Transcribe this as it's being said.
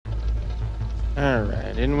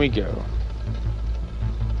Alright, in we go.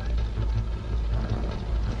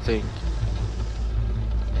 I think.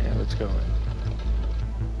 Yeah, let's go in.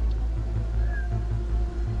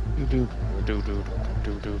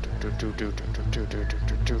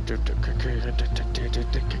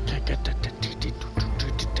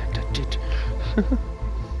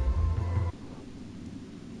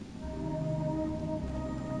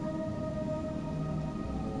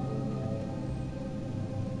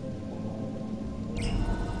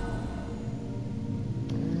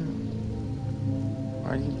 Why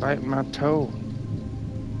are you biting my toe?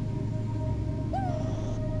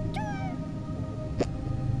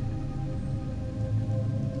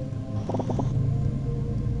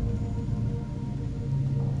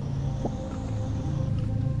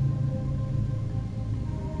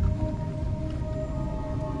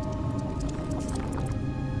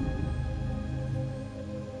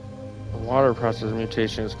 Water processor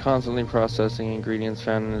mutation is constantly processing ingredients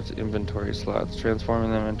found in its inventory slots, transforming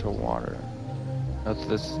them into water. Note that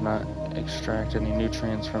this does not extract any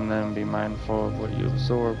nutrients from them. Be mindful of what you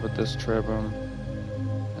absorb with this tribum,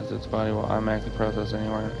 as its body will automatically process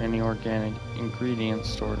any organic ingredients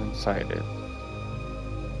stored inside it.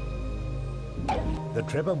 The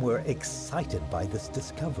tribum were excited by this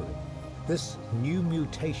discovery. This new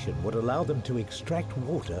mutation would allow them to extract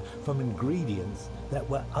water from ingredients that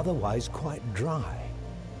were otherwise quite dry.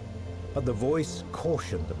 But the voice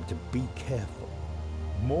cautioned them to be careful.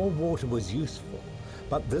 More water was useful,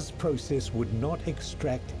 but this process would not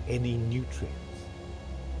extract any nutrients.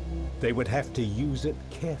 They would have to use it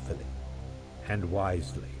carefully and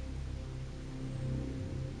wisely.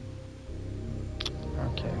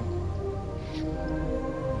 Okay.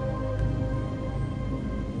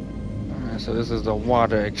 So this is the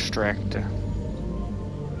water extractor.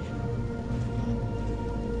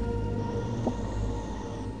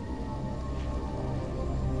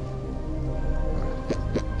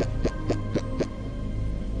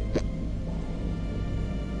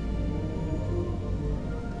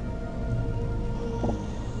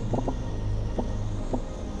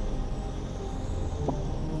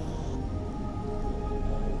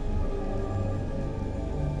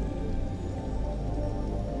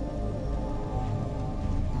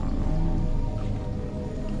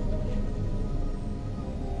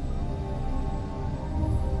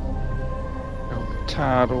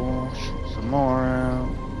 Title, shoot some more out.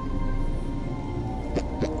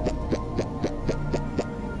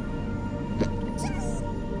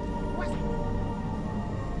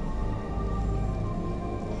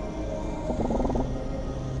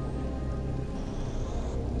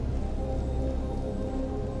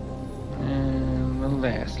 And the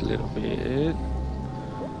last little bit.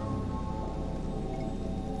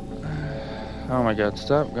 Oh my god,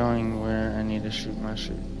 stop going where I need to shoot my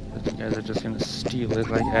shoot. You guys are just gonna steal it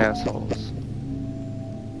like assholes.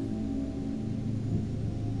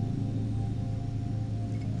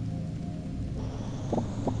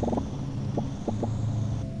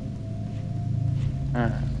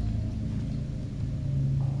 Alright.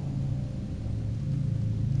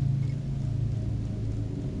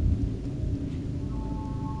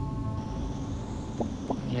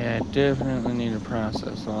 Yeah, I definitely need to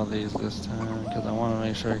process all these this time because I want to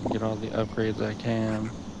make sure I can get all the upgrades I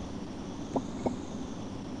can.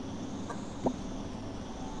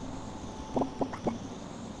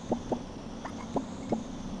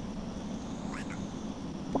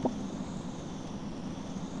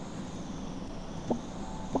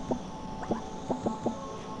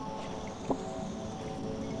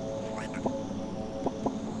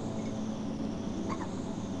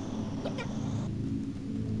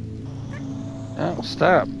 Oh,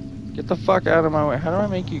 stop. Get the fuck out of my way. How do I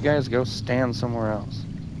make you guys go stand somewhere else?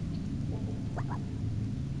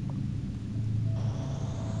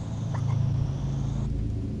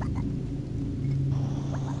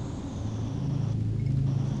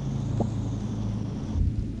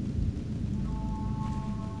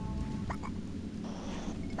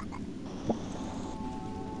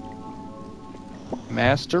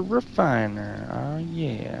 Master Refiner. Oh,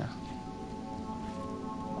 yeah.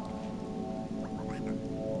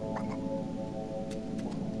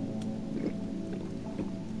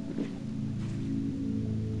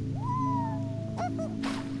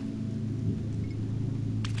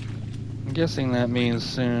 I'm guessing that means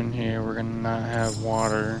soon here we're gonna not have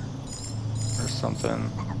water or something.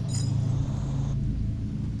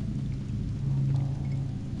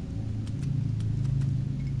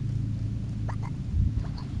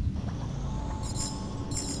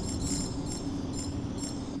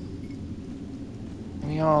 Give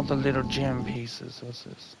me all the little gem pieces. What's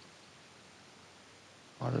this?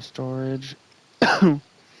 Water storage.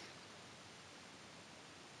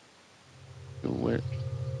 Where?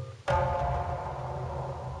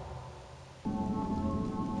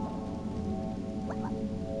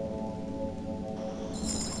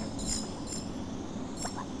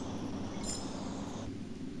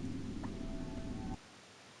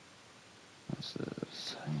 What's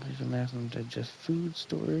this? Increase the maximum digest food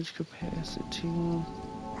storage capacity.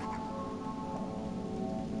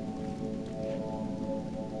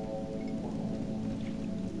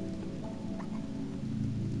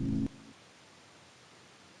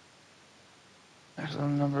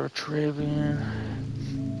 Maximum number of trillion.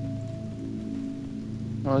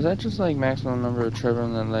 Oh, is that just like maximum number of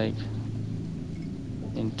trillion that like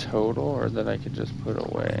in total, or that I could just put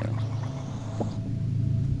away?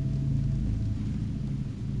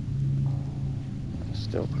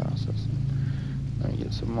 Still processing. Let me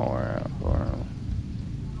get some more out for him.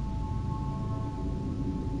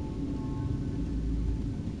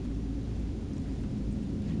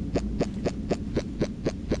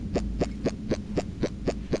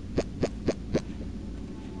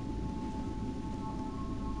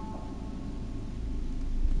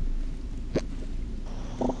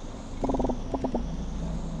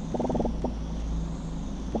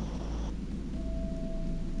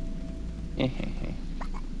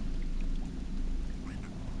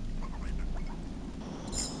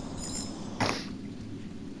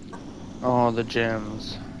 Oh, the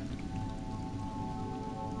gems.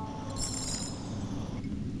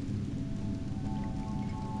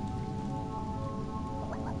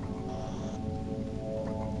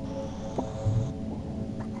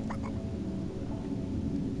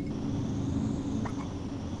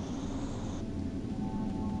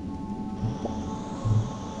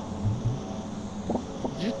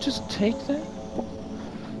 Did you just take that?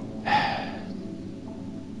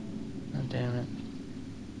 Oh, damn it.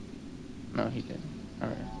 No, he didn't.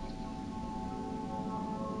 Alright.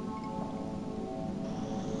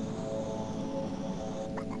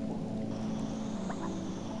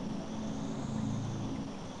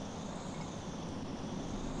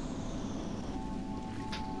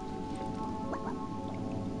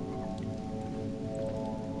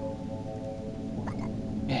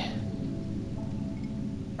 Yeah.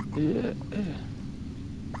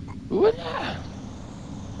 What?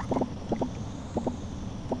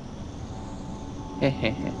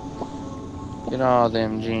 Get all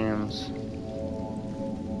them gems.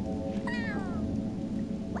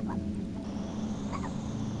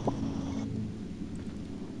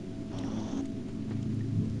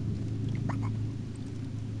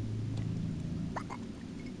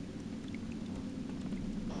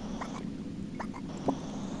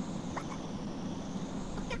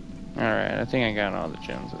 Alright, I think I got all the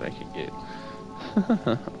gems that I could get.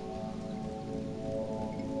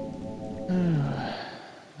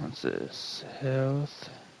 What's this? Health.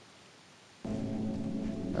 I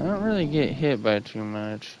don't really get hit by too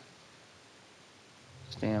much.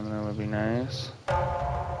 Stamina would be nice.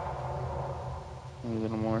 A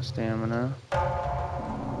little more stamina.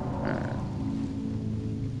 Alright.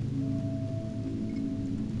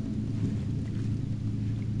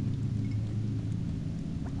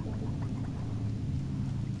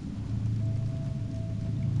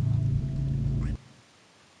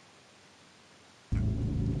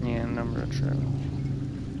 Yeah, number of trips.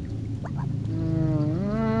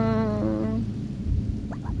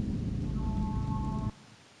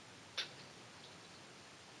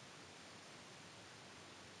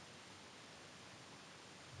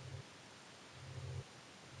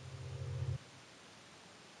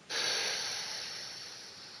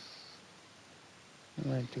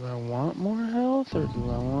 Like, do I want more health, or do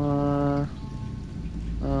I want...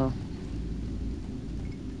 Oh.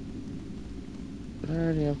 Did I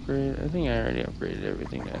already upgrade? I think I already upgraded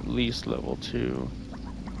everything to at least level 2.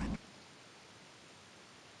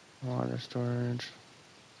 Water storage.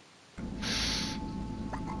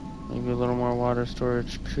 Maybe a little more water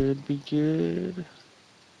storage could be good.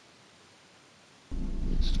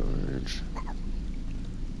 Storage.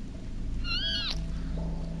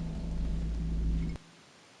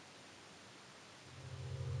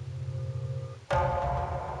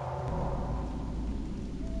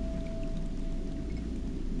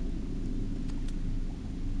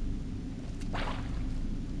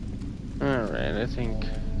 Alright, I think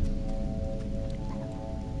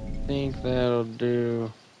that'll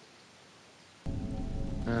do.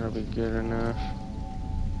 That'll be good enough.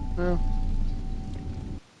 Well.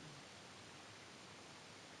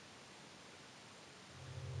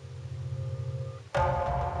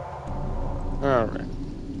 Alright.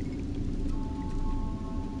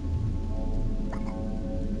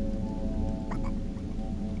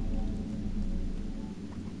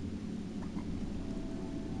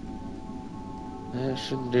 That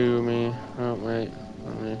should do me. Oh, wait.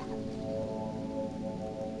 Let me...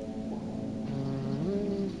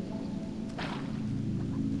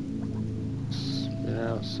 Spit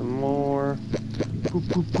out some more. Boop,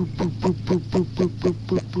 boop, boop, boop, boop, boop, boop, boop, boop,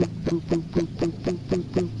 boop, boop, boop, boop, boop, boop, boop,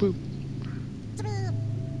 boop, boop.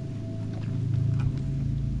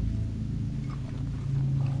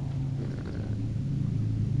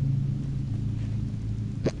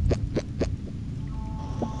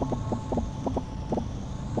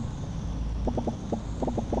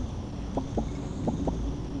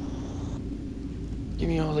 Give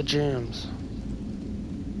me all the gems.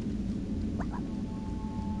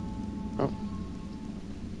 Oh.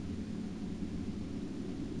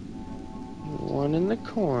 One in the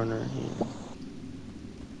corner here.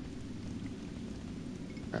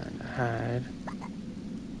 Trying to hide.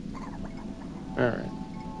 Alright.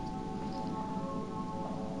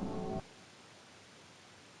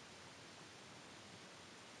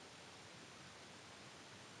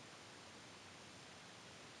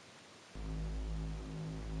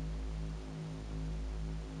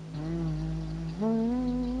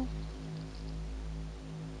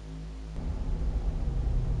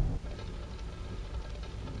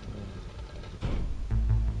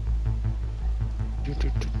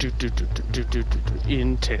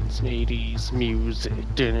 Intense 80s music.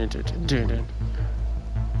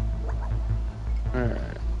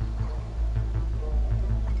 Alright.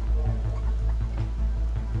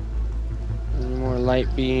 Any more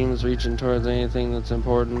light beams reaching towards anything that's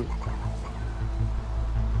important?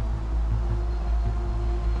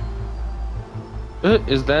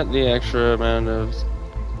 Is that the extra amount of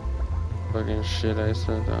fucking shit I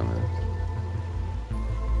sent on it?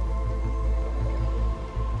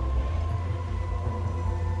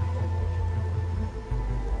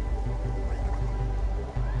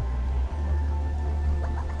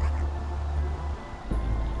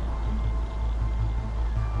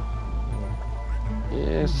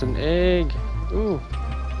 Yes, an egg. Ooh.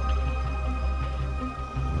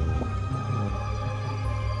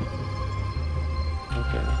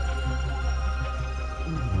 Okay.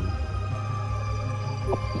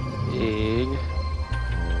 Egg.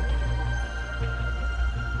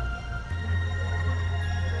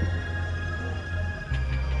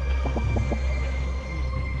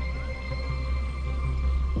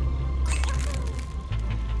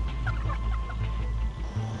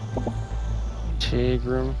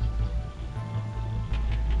 Tigrum.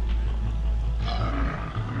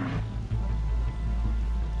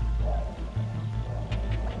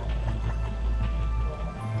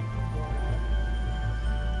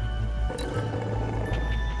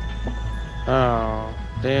 Oh,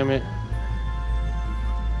 damn it.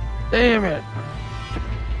 Damn it.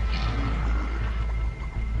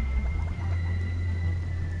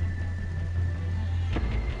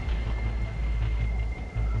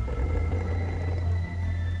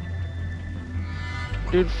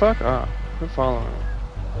 Dude, fuck off. Quit following him.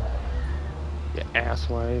 You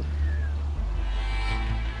asswipe.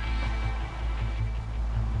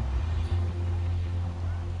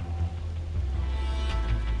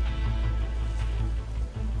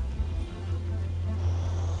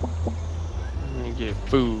 Let me get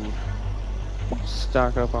food.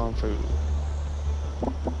 Stock up on food.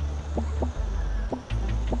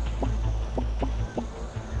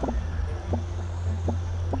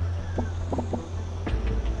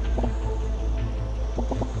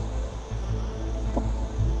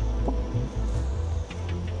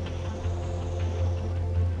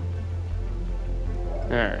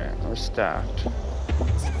 Alright, we're stocked.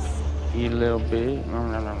 Eat a little bit. No,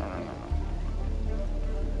 no, no, no, no, no.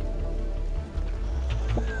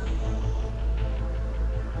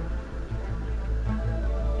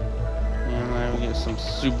 And then we get some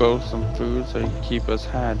subo, some food, so you can keep us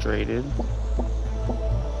hydrated.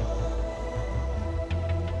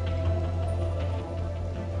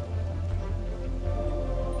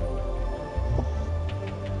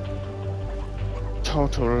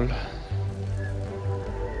 Total.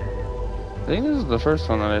 I think this is the first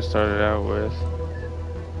one that I started out with.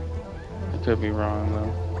 I could be wrong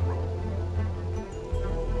though.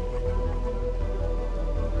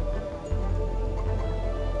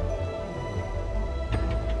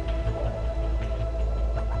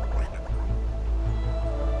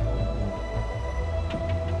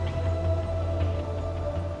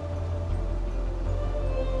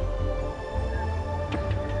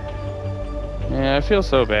 Yeah, I feel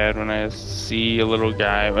so bad when I see a little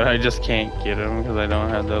guy, but I just can't get him because I don't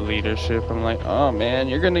have the leadership. I'm like, oh man,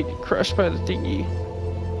 you're gonna get crushed by the thingy.